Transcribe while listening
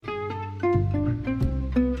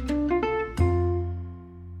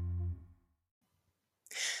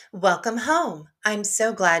Welcome home. I'm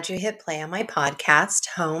so glad you hit play on my podcast,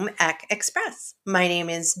 Home Ec Express. My name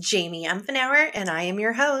is Jamie Umfenauer, and I am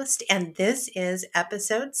your host, and this is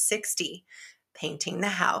episode 60, Painting the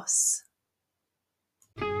House.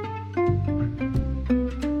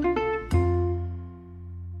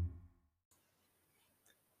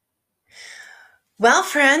 Well,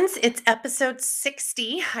 friends, it's episode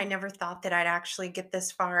 60. I never thought that I'd actually get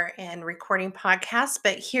this far in recording podcasts,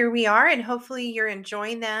 but here we are, and hopefully you're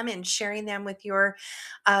enjoying them and sharing them with your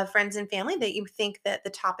friends and family that you think that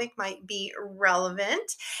the topic might be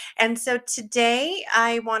relevant. And so today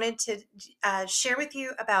I wanted to share with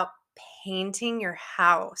you about painting your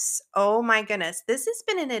house. Oh my goodness, this has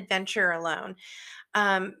been an adventure alone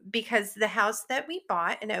because the house that we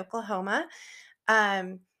bought in Oklahoma.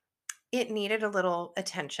 Um, it needed a little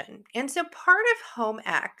attention. And so part of home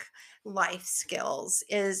ec life skills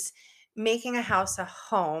is making a house a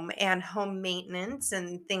home and home maintenance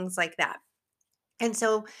and things like that. And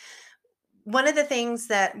so one of the things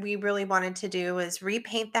that we really wanted to do was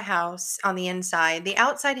repaint the house on the inside. The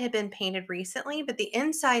outside had been painted recently, but the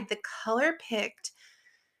inside, the color picked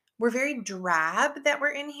were very drab that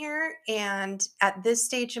were in here. And at this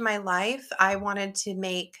stage in my life, I wanted to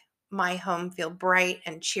make my home feel bright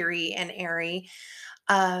and cheery and airy.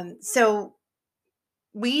 So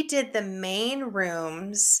we did the main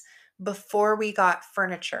rooms before we got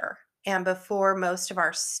furniture and before most of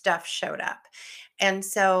our stuff showed up. And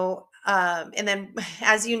so, and then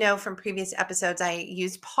as you know from previous episodes, I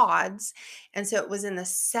used pods. And so it was in the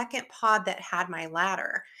second pod that had my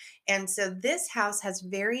ladder. And so this house has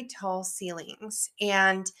very tall ceilings.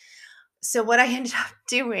 And so what I ended up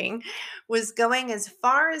doing was going as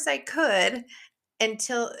far as I could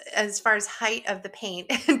until as far as height of the paint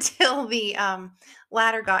until the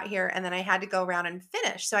ladder got here, and then I had to go around and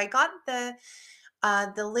finish. So I got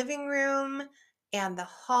the living room and the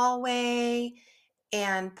hallway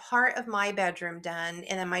and part of my bedroom done,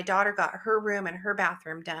 and then my daughter got her room and her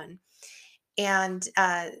bathroom done, and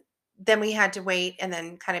then we had to wait and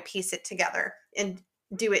then kind of piece it together and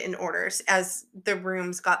do it in orders as the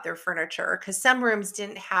rooms got their furniture, because some rooms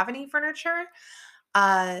didn't have any furniture.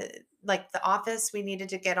 uh like the office, we needed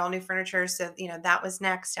to get all new furniture, so that was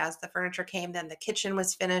next as the furniture came. Then the kitchen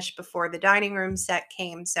was finished before the dining room set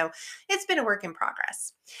came, so it's been a work in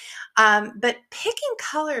progress. But picking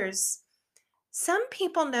colors, some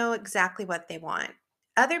people know exactly what they want.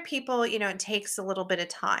 Other people, it takes a little bit of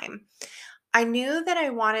time. I knew that I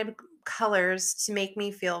wanted colors to make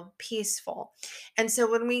me feel peaceful. And so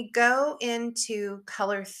when we go into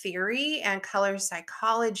color theory and color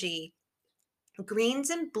psychology, greens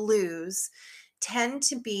and blues tend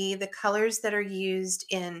to be the colors that are used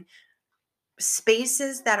in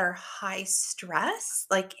spaces that are high stress,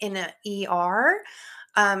 like in a ER,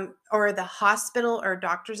 or the hospital or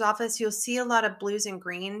doctor's office. You'll see a lot of blues and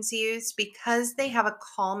greens used because they have a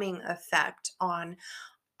calming effect on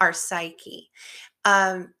our psyche.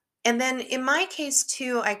 Um, and then in my case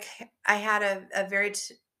too, I had a very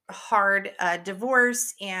hard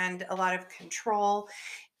divorce and a lot of control.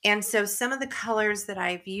 And so some of the colors that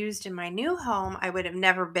I've used in my new home, I would have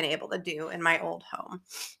never been able to do in my old home.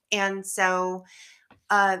 And so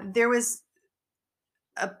there was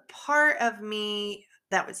a part of me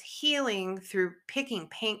that was healing through picking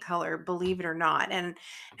paint color, believe it or not. And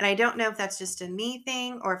I don't know if that's just a me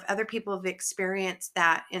thing or if other people have experienced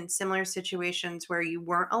that in similar situations where you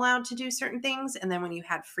weren't allowed to do certain things, and then when you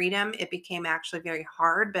had freedom, it became actually very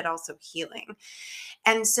hard but also healing.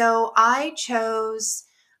 And so I chose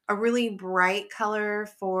a really bright color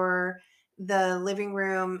for the living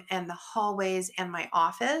room and the hallways and my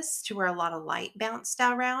office to where a lot of light bounced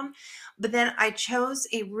around. But then I chose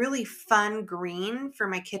a really fun green for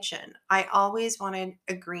my kitchen. I always wanted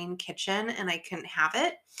a green kitchen and I couldn't have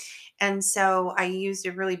it. And so I used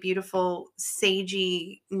a really beautiful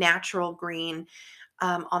sagey natural green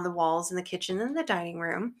on the walls in the kitchen and the dining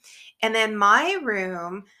room. And then my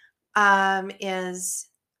room is,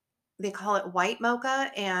 they call it white mocha,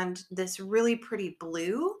 and this really pretty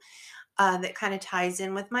blue that kind of ties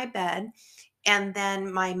in with my bed. And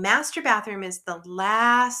then my master bathroom is the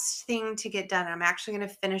last thing to get done. I'm actually going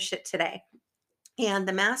to finish it today. And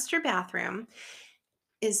the master bathroom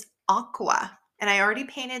is aqua. And I already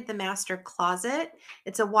painted the master closet.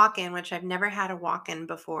 It's a walk-in, which I've never had a walk-in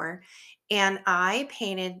before. And I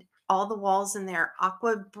painted all the walls in there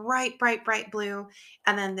aqua, bright, bright, bright blue.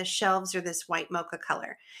 And then the shelves are this white mocha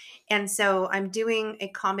color. And so I'm doing a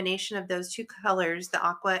combination of those two colors, the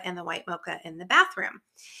aqua and the white mocha, in the bathroom.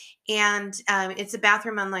 And it's a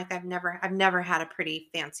bathroom unlike I've never had a pretty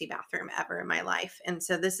fancy bathroom ever in my life. And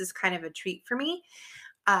so this is kind of a treat for me.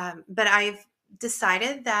 But I've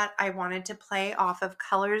decided that I wanted to play off of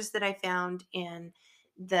colors that I found in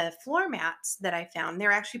the floor mats that I found.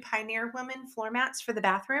 They're actually Pioneer Woman floor mats for the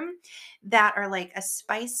bathroom that are like a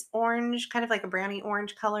spice orange, kind of like a brownie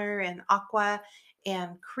orange color, and aqua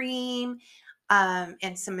and cream,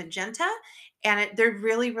 and some magenta. And they're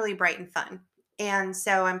really, really bright and fun. And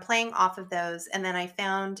so I'm playing off of those. And then I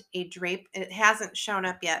found a drape. It hasn't shown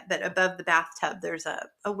up yet, but above the bathtub, there's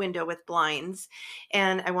a window with blinds.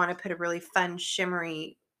 And I want to put a really fun,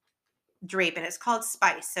 shimmery drape, and it's called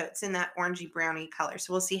Spice. So it's in that orangey brownie color.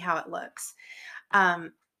 So we'll see how it looks.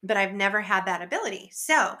 But I've never had that ability.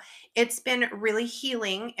 So it's been really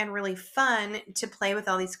healing and really fun to play with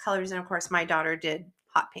all these colors. And of course, my daughter did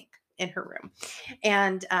hot pink in her room,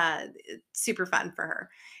 and it's super fun for her.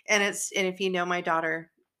 And if you know my daughter,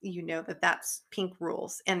 you know that that's pink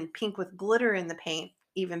rules, and pink with glitter in the paint,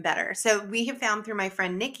 even better. So we have found through my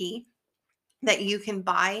friend Nikki that you can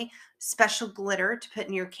buy special glitter to put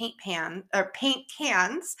in your paint cans,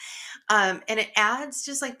 and it adds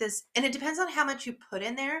just like this, and it depends on how much you put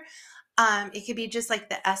in there. It could be just like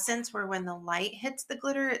the essence where when the light hits the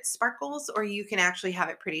glitter, it sparkles, or you can actually have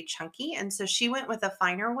it pretty chunky. And so she went with a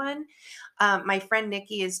finer one. My friend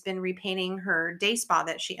Nikki has been repainting her day spa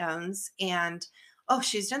that she owns, and oh,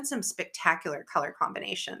 she's done some spectacular color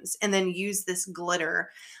combinations and then used this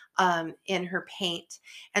glitter in her paint.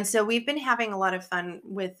 And so we've been having a lot of fun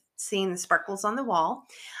with seeing the sparkles on the wall.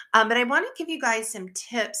 But I want to give you guys some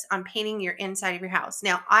tips on painting your inside of your house.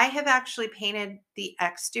 Now, I have actually painted the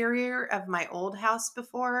exterior of my old house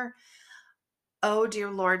before. Oh,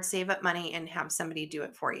 dear Lord, save up money and have somebody do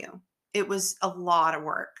it for you. It was a lot of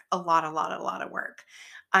work, a lot of work.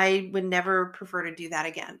 I would never prefer to do that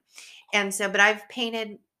again. And so, but I've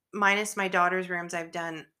painted, minus my daughter's rooms, I've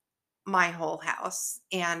done my whole house.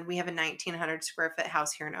 And we have a 1,900 square foot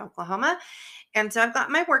house here in Oklahoma. And so I've got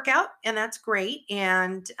my workout, and that's great.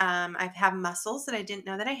 And I've had muscles that I didn't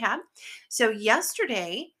know that I had. So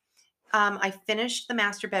yesterday, I finished the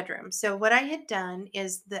master bedroom. So what I had done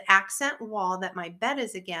is the accent wall that my bed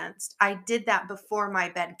is against, I did that before my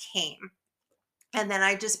bed came. And then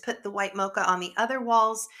I just put the white mocha on the other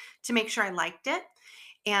walls to make sure I liked it.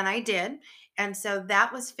 And I did. And so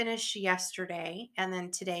that was finished yesterday. And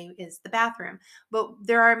then today is the bathroom. But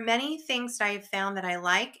there are many things that I have found that I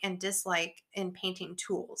like and dislike in painting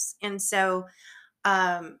tools. And so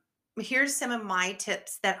um, here's some of my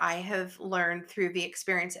tips that I have learned through the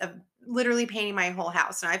experience of literally painting my whole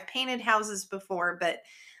house. And I've painted houses before, but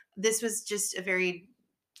this was just a very,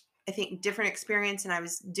 I think, different experience. And I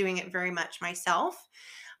was doing it very much myself.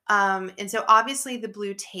 And so obviously the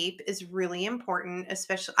blue tape is really important,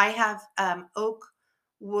 especially I have oak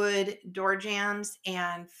wood door jambs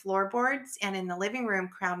and floorboards, and in the living room,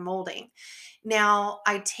 crown molding. Now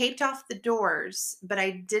I taped off the doors, but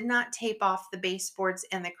I did not tape off the baseboards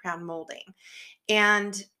and the crown molding.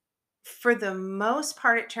 And for the most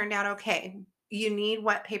part, it turned out okay. You need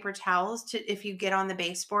wet paper towels to, if you get on the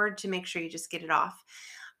baseboard, to make sure you just get it off.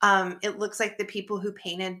 It looks like the people who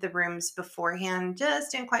painted the rooms beforehand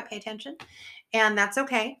just didn't quite pay attention, and that's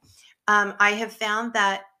okay. I have found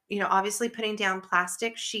that, obviously putting down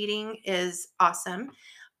plastic sheeting is awesome.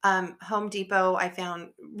 Home Depot, I found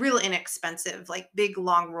real inexpensive, like big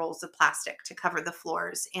long rolls of plastic to cover the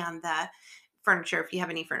floors and the furniture if you have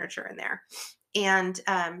any furniture in there. And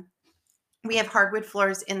we have hardwood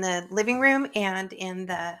floors in the living room and in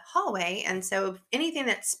the hallway. And so if anything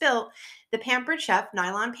that's spilt, the Pampered Chef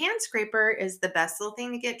nylon pan scraper is the best little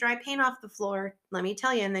thing to get dry paint off the floor, let me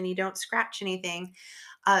tell you, and then you don't scratch anything.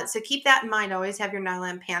 So keep that in mind. Always have your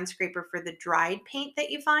nylon pan scraper for the dried paint that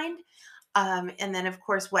you find. And then of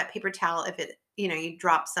course, wet paper towel if it, you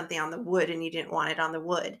drop something on the wood and you didn't want it on the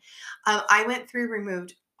wood. I went through,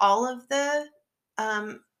 removed all of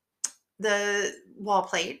um, the wall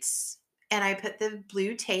plates, and I put the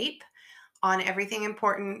blue tape on everything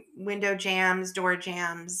important, window jambs, door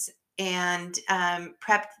jambs, and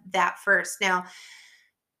prepped that first. Now,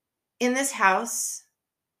 in this house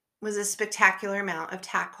was a spectacular amount of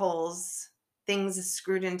tack holes, things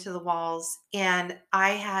screwed into the walls, and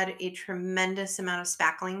I had a tremendous amount of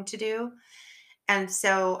spackling to do. And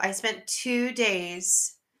so I spent 2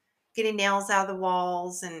 days getting nails out of the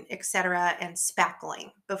walls and etc. and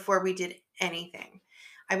spackling before we did anything.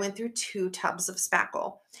 I went through 2 tubs of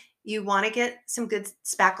spackle. You want to get some good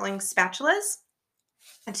spackling spatulas,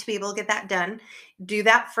 and to be able to get that done, do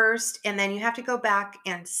that first, and then you have to go back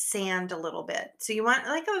and sand a little bit. So you want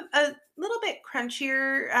like a little bit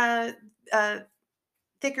crunchier,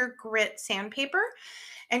 thicker grit sandpaper.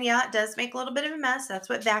 And yeah, it does make a little bit of a mess. That's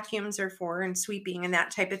what vacuums are for, and sweeping and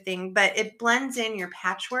that type of thing. But it blends in your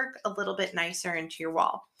patchwork a little bit nicer into your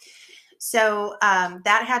wall. So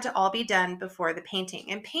that had to all be done before the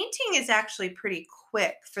painting. And painting is actually pretty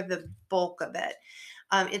quick for the bulk of it.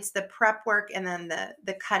 It's the prep work and then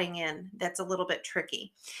the cutting in that's a little bit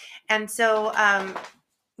tricky. And so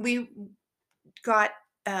we got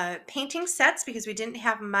painting sets because we didn't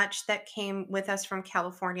have much that came with us from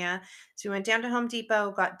California. So we went down to Home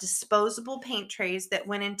Depot, got disposable paint trays that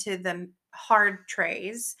went into the hard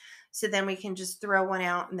trays. So then we can just throw one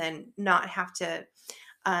out and then not have to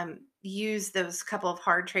use those couple of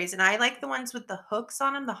hard trays. And I like the ones with the hooks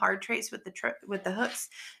on them, the hard trays with with the hooks.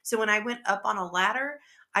 So when I went up on a ladder,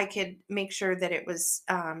 I could make sure that it was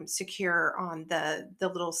secure on the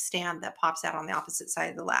little stand that pops out on the opposite side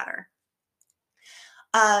of the ladder.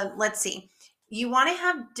 Let's see. You want to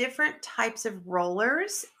have different types of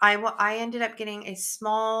rollers. I ended up getting a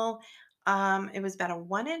small, it was about a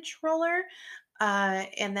 1 inch roller.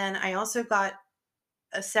 And then I also got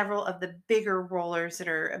several of the bigger rollers that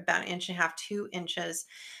are about 1.5 inches, 2 inches.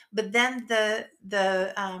 But then the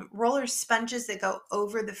roller sponges that go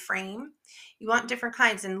over the frame, you want different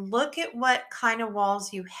kinds. And look at what kind of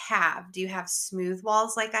walls you have. Do you have smooth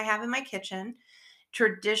walls like I have in my kitchen?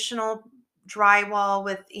 Traditional drywall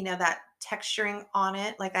with, that texturing on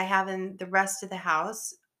it like I have in the rest of the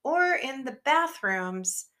house, or in the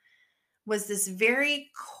bathrooms was this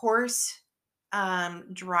very coarse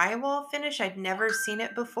drywall finish. I'd never seen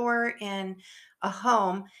it before in a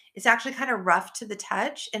home. It's actually kind of rough to the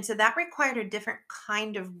touch. And so that required a different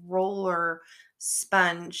kind of roller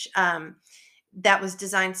sponge that was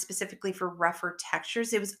designed specifically for rougher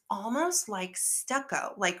textures. It was almost like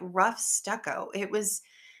stucco, like rough stucco. It was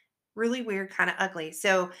really weird, kind of ugly.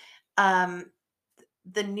 So um,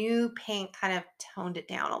 the new paint kind of toned it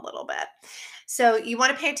down a little bit. So you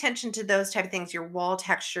want to pay attention to those type of things. Your wall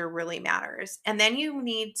texture really matters. And then you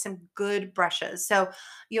need some good brushes. So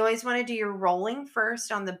you always want to do your rolling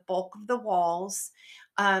first on the bulk of the walls,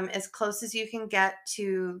 as close as you can get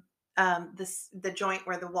to the joint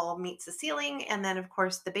where the wall meets the ceiling. And then of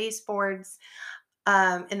course the baseboards.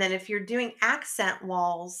 And then if you're doing accent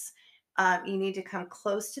walls, you need to come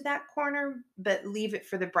close to that corner, but leave it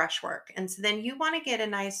for the brushwork. And so then you want to get a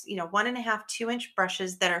nice, 1.5, 2 inch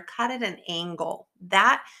brushes that are cut at an angle.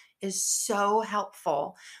 That is so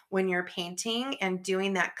helpful when you're painting and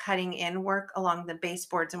doing that cutting in work along the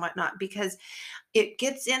baseboards and whatnot, because it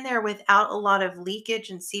gets in there without a lot of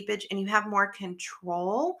leakage and seepage, and you have more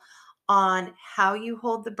control on how you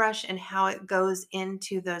hold the brush and how it goes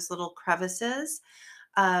into those little crevices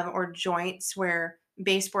or joints where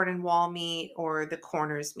baseboard and wall meet or the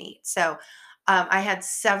corners meet. So I had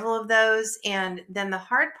several of those. And then the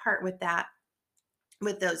hard part with that,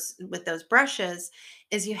 with those brushes,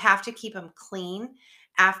 is you have to keep them clean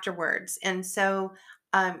afterwards. And so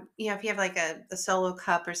if you have like a solo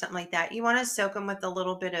cup or something like that, you want to soak them with a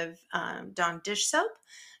little bit of Dawn dish soap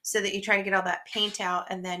so that you try to get all that paint out,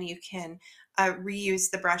 and then you can reuse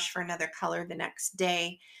the brush for another color the next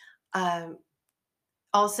day. Um,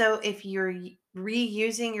 Also, if you're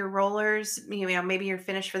reusing your rollers, maybe you're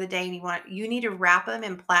finished for the day and you need to wrap them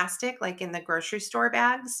in plastic, like in the grocery store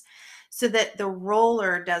bags, so that the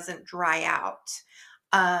roller doesn't dry out.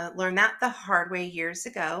 Learned that the hard way years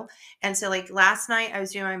ago. And so, like last night, I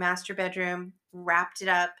was doing my master bedroom, wrapped it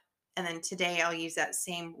up, and then today I'll use that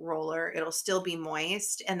same roller. It'll still be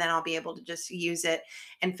moist, and then I'll be able to just use it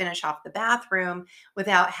and finish off the bathroom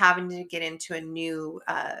without having to get into a new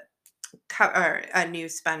or a new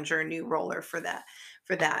sponge or a new roller for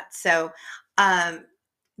that. So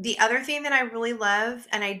the other thing that I really love,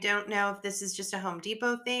 and I don't know if this is just a Home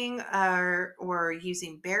Depot thing or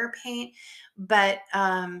using Behr paint, but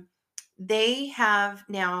they have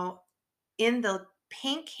now in the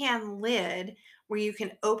paint can lid where you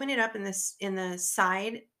can open it up in the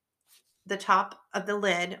side, the top of the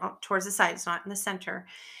lid towards the side. It's not in the center.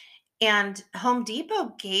 And Home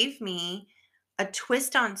Depot gave me a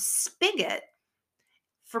twist on spigot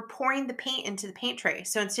for pouring the paint into the paint tray.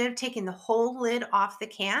 So instead of taking the whole lid off the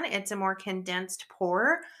can, it's a more condensed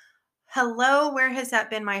pour. Hello, where has that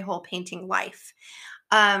been my whole painting life?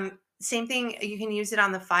 Same thing, you can use it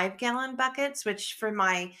on the 5 gallon buckets, which for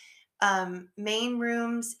my main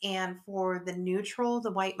rooms and for the neutral, the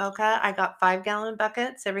white mocha, I got 5 gallon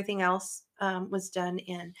buckets. Everything else was done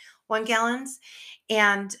in 1 gallons.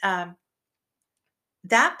 And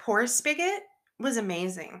that pour spigot was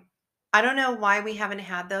amazing. I don't know why we haven't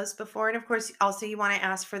had those before. And of course, also you want to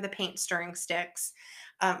ask for the paint stirring sticks,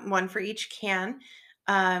 one for each can.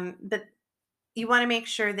 But you want to make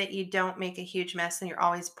sure that you don't make a huge mess and you're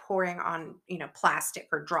always pouring on, plastic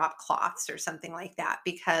or drop cloths or something like that,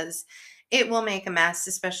 because it will make a mess,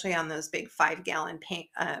 especially on those big 5 gallon paint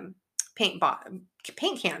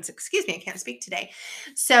paint cans. Excuse me, I can't speak today.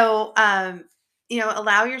 So,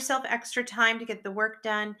 allow yourself extra time to get the work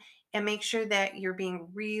done and make sure that you're being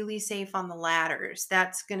really safe on the ladders.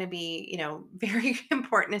 That's going to be, very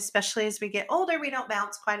important, especially as we get older. We don't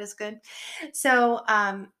bounce quite as good. So,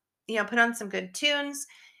 put on some good tunes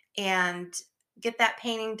and get that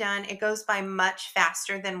painting done. It goes by much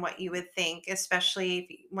faster than what you would think,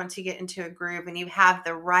 especially once you get into a groove and you have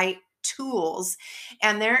the right tools.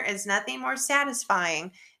 And there is nothing more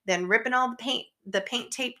satisfying than ripping all the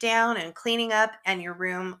paint tape down and cleaning up, and your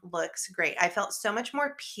room looks great. I felt so much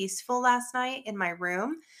more peaceful last night in my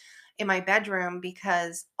room, in my bedroom,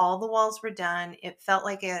 because all the walls were done. It felt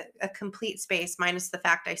like a complete space, minus the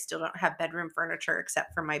fact I still don't have bedroom furniture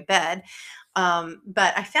except for my bed.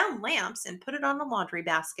 But I found lamps and put it on a laundry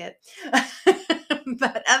basket.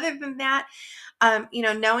 But other than that,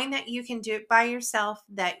 knowing that you can do it by yourself,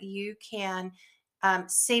 that you can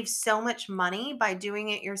save so much money by doing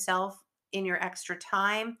it yourself in your extra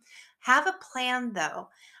time. Have a plan though.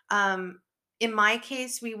 Um, in my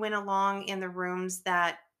case, we went along in the rooms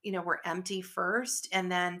that, were empty first.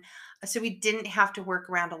 And then, so we didn't have to work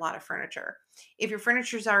around a lot of furniture. If your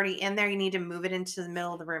furniture's already in there, you need to move it into the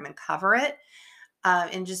middle of the room and cover it,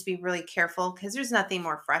 and just be really careful, because there's nothing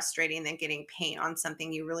more frustrating than getting paint on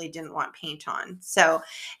something you really didn't want paint on. So,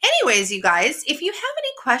 anyways, you guys, if you have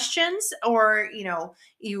any questions, or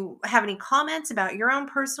you have any comments about your own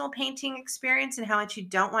personal painting experience and how much you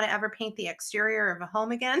don't want to ever paint the exterior of a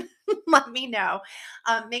home again, let me know.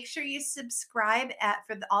 Make sure you subscribe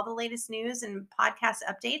all the latest news and podcast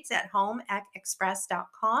updates at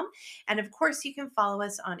homeecexpress.com. And of course, you can follow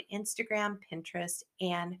us on Instagram, Pinterest,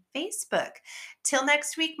 and Facebook. Till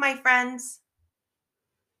next week, my friends.